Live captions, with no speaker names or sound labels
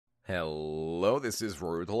Hello, this is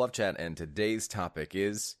Rory with the Love Chat, and today's topic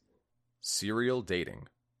is serial dating.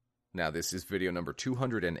 Now, this is video number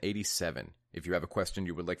 287. If you have a question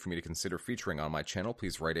you would like for me to consider featuring on my channel,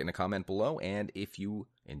 please write it in a comment below, and if you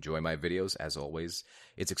enjoy my videos, as always,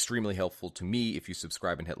 it's extremely helpful to me if you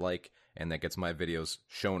subscribe and hit like, and that gets my videos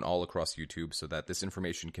shown all across YouTube so that this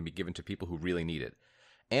information can be given to people who really need it.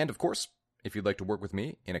 And, of course, if you'd like to work with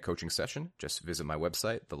me in a coaching session, just visit my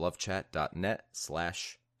website,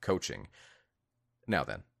 thelovechat.net/coaching. Now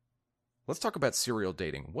then, let's talk about serial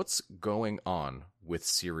dating. What's going on with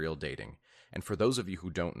serial dating? And for those of you who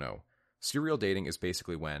don't know, serial dating is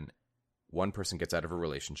basically when one person gets out of a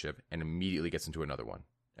relationship and immediately gets into another one.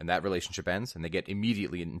 And that relationship ends and they get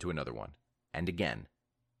immediately into another one. And again,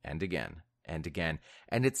 and again, and again.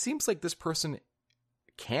 And it seems like this person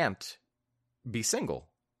can't be single.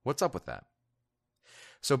 What's up with that?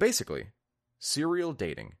 So basically, serial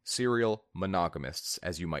dating, serial monogamists,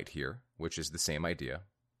 as you might hear, which is the same idea,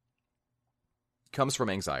 comes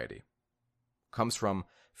from anxiety, comes from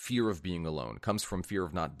fear of being alone, comes from fear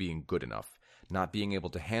of not being good enough, not being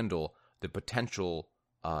able to handle the potential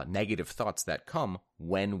negative thoughts that come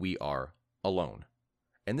when we are alone.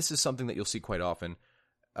 And this is something that you'll see quite often,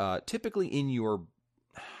 typically in your,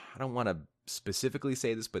 I don't want to specifically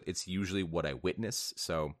say this, but it's usually what I witness,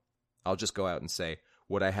 so I'll just go out and say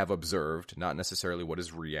what I have observed, not necessarily what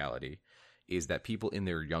is reality, is that people in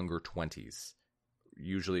their younger 20s,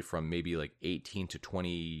 usually from maybe like 18 to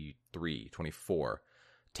 23, 24,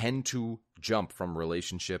 tend to jump from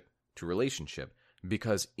relationship to relationship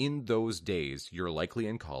because in those days, you're likely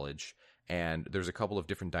in college and there's a couple of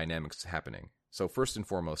different dynamics happening. So first and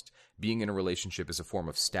foremost, being in a relationship is a form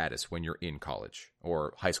of status when you're in college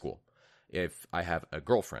or high school. If I have a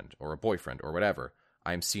girlfriend or a boyfriend or whatever,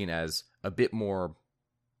 I'm seen as a bit more,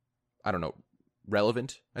 I don't know,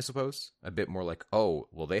 relevant, I suppose. A bit more like, oh,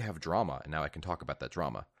 well, they have drama, and now I can talk about that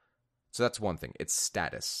drama. So that's one thing. It's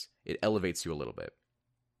status. It elevates you a little bit.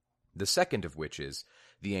 The second of which is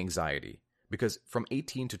the anxiety. Because from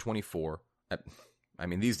 18 to 24, I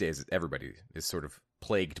mean, these days, everybody is sort of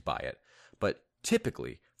plagued by it. But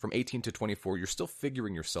typically, from 18 to 24, you're still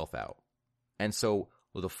figuring yourself out. And so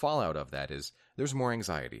the fallout of that is there's more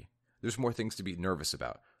anxiety. There's more things to be nervous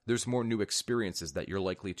about. There's more new experiences that you're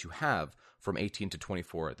likely to have from 18 to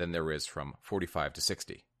 24 than there is from 45 to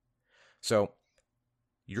 60. So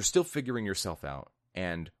you're still figuring yourself out.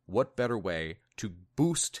 And what better way to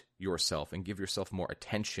boost yourself and give yourself more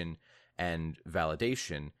attention and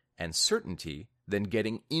validation and certainty than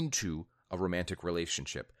getting into a romantic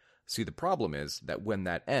relationship? See, the problem is that when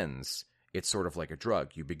that ends, it's sort of like a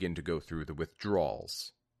drug. You begin to go through the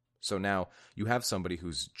withdrawals. So now you have somebody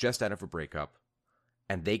who's just out of a breakup,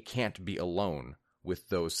 and they can't be alone with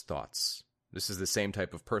those thoughts. This is the same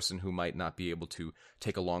type of person who might not be able to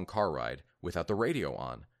take a long car ride without the radio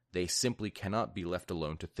on. They simply cannot be left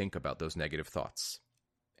alone to think about those negative thoughts.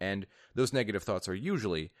 And those negative thoughts are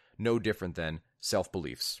usually no different than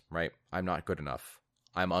self-beliefs, right? I'm not good enough.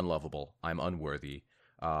 I'm unlovable. I'm unworthy.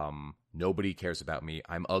 Nobody cares about me.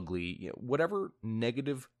 I'm ugly. Whatever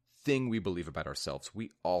negative thing we believe about ourselves,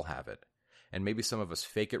 we all have it. And maybe some of us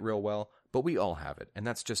fake it real well, but we all have it. And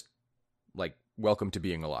that's just like, welcome to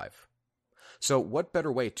being alive. So what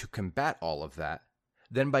better way to combat all of that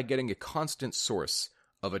than by getting a constant source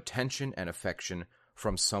of attention and affection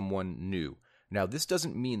from someone new? Now, this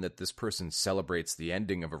doesn't mean that this person celebrates the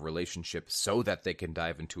ending of a relationship so that they can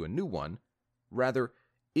dive into a new one. Rather,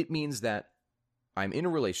 it means that I'm in a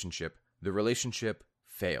relationship, the relationship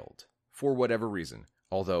failed for whatever reason,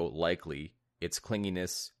 although likely it's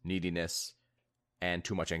clinginess, neediness, and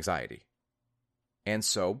too much anxiety. And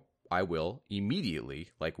so I will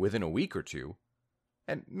immediately, like within a week or two,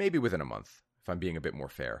 and maybe within a month, if I'm being a bit more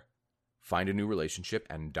fair, find a new relationship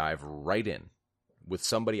and dive right in with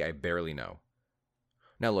somebody I barely know.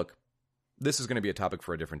 Now look, this is going to be a topic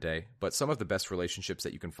for a different day, but some of the best relationships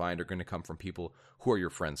that you can find are going to come from people who are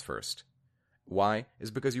your friends first. Why?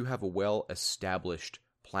 Is because you have a well-established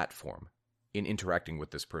platform in interacting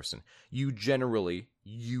with this person. You generally,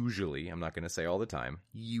 usually, I'm not going to say all the time,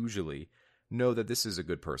 usually know that this is a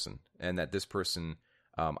good person and that this person,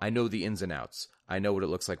 I know the ins and outs. I know what it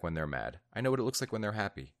looks like when they're mad. I know what it looks like when they're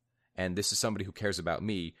happy. And this is somebody who cares about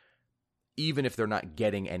me, even if they're not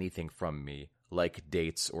getting anything from me, like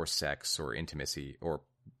dates or sex or intimacy or,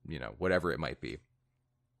 whatever it might be.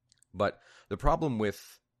 But the problem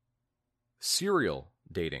with serial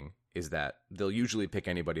dating is that they'll usually pick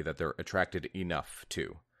anybody that they're attracted enough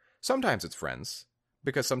to. Sometimes it's friends,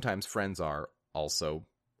 because sometimes friends are also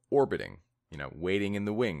orbiting, waiting in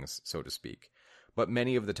the wings, so to speak. But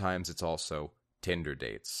many of the times it's also Tinder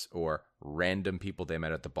dates or random people they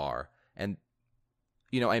met at the bar. And,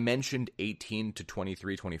 I mentioned 18 to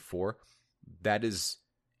 23, 24. That is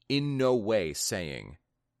in no way saying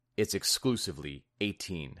it's exclusively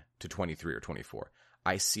 18 to 23 or 24.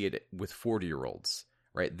 I see it with 40-year-olds,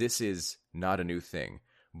 right? This is not a new thing,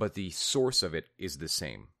 but the source of it is the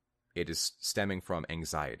same. It is stemming from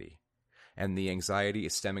anxiety. And the anxiety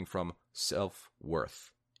is stemming from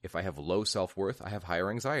self-worth. If I have low self-worth, I have higher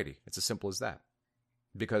anxiety. It's as simple as that.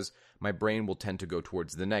 Because my brain will tend to go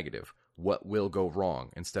towards the negative. What will go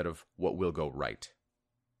wrong instead of what will go right.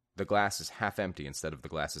 The glass is half empty instead of the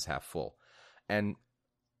glass is half full. And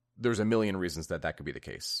there's a million reasons that could be the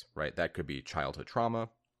case, right? That could be childhood trauma.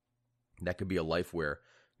 That could be a life where,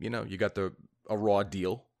 you got a raw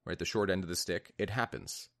deal, right? The short end of the stick. It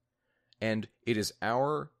happens. And it is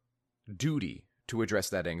our duty to address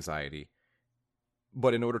that anxiety.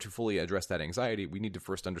 But in order to fully address that anxiety, we need to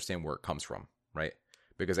first understand where it comes from, right?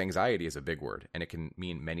 Because anxiety is a big word, and it can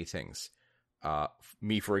mean many things.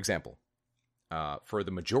 Me, for example, for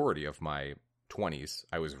the majority of my 20s,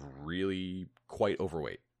 I was really quite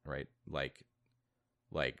overweight, right? Like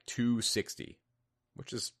 260,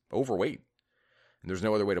 which is overweight. And there's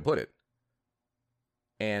no other way to put it.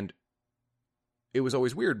 And it was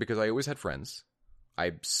always weird because I always had friends.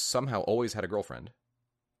 I somehow always had a girlfriend.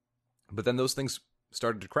 But then those things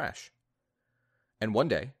started to crash. And one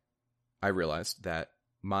day, I realized that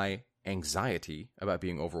my anxiety about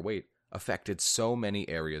being overweight affected so many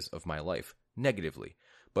areas of my life negatively.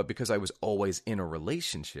 But because I was always in a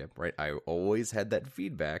relationship, right, I always had that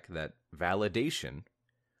feedback, that validation,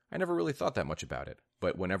 I never really thought that much about it.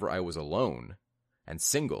 But whenever I was alone and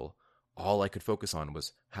single, all I could focus on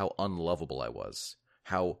was how unlovable I was,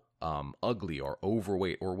 how ugly or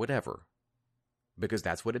overweight or whatever. Because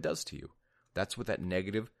that's what it does to you. That's what that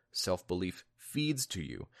negative self-belief feeds to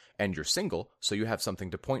you. And you're single, so you have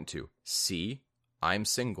something to point to. See, I'm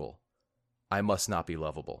single. I must not be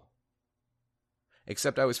lovable.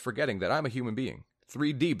 Except I was forgetting that I'm a human being.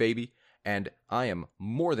 3D, baby. And I am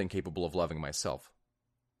more than capable of loving myself.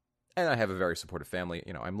 And I have a very supportive family.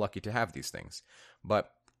 I'm lucky to have these things.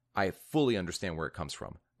 But I fully understand where it comes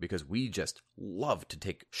from. Because we just love to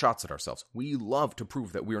take shots at ourselves. We love to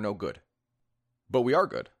prove that we're no good. But we are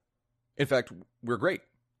good. In fact, we're great.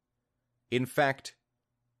 In fact,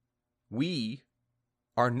 we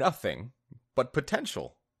are nothing but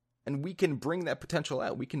potential. And we can bring that potential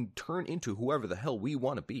out. We can turn into whoever the hell we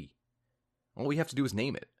want to be. All we have to do is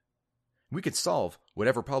name it. We could solve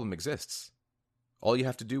whatever problem exists. All you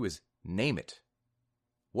have to do is name it.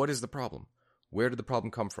 What is the problem? Where did the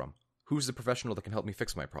problem come from? Who's the professional that can help me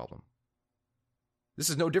fix my problem? This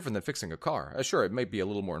is no different than fixing a car. Sure, it might be a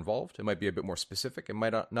little more involved. It might be a bit more specific. It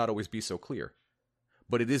might not always be so clear.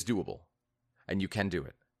 But it is doable. And you can do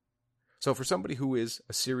it. So for somebody who is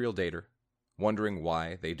a serial dater, wondering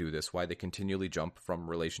why they do this, why they continually jump from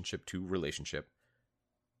relationship to relationship,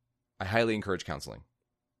 I highly encourage counseling.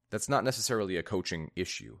 That's not necessarily a coaching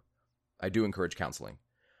issue. I do encourage counseling.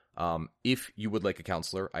 If you would like a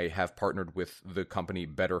counselor, I have partnered with the company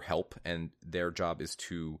BetterHelp, and their job is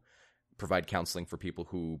to provide counseling for people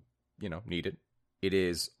who, need it. It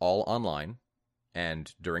is all online,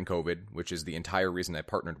 and during COVID, which is the entire reason I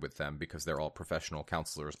partnered with them, because they're all professional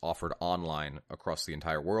counselors offered online across the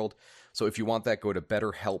entire world. So if you want that, go to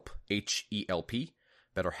BetterHelp, H-E-L-P,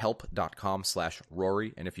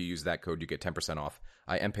 betterhelp.com/Rory, and if you use that code, you get 10% off.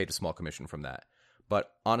 I am paid a small commission from that.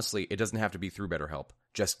 But honestly, it doesn't have to be through BetterHelp.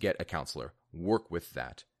 Just get a counselor. Work with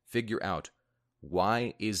that. Figure out,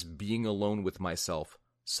 why is being alone with myself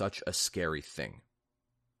such a scary thing?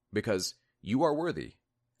 Because you are worthy,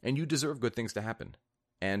 and you deserve good things to happen.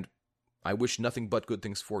 And I wish nothing but good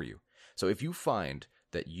things for you. So if you find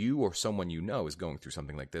that you or someone you know is going through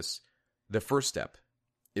something like this, the first step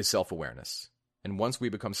is self-awareness. And once we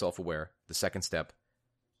become self-aware, the second step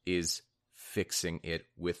is fixing it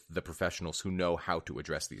with the professionals who know how to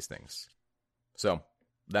address these things. So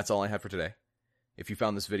that's all I have for today. If you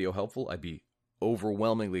found this video helpful, I'd be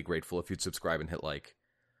overwhelmingly grateful if you'd subscribe and hit like.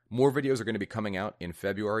 More videos are going to be coming out in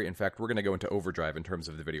February. In fact, we're going to go into overdrive in terms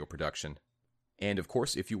of the video production. And of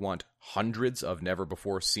course, if you want hundreds of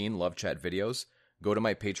never-before-seen Love Chat videos, go to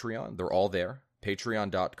my Patreon. They're all there.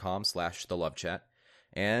 Patreon.com/thelovechat.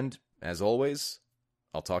 And as always,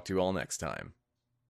 I'll talk to you all next time.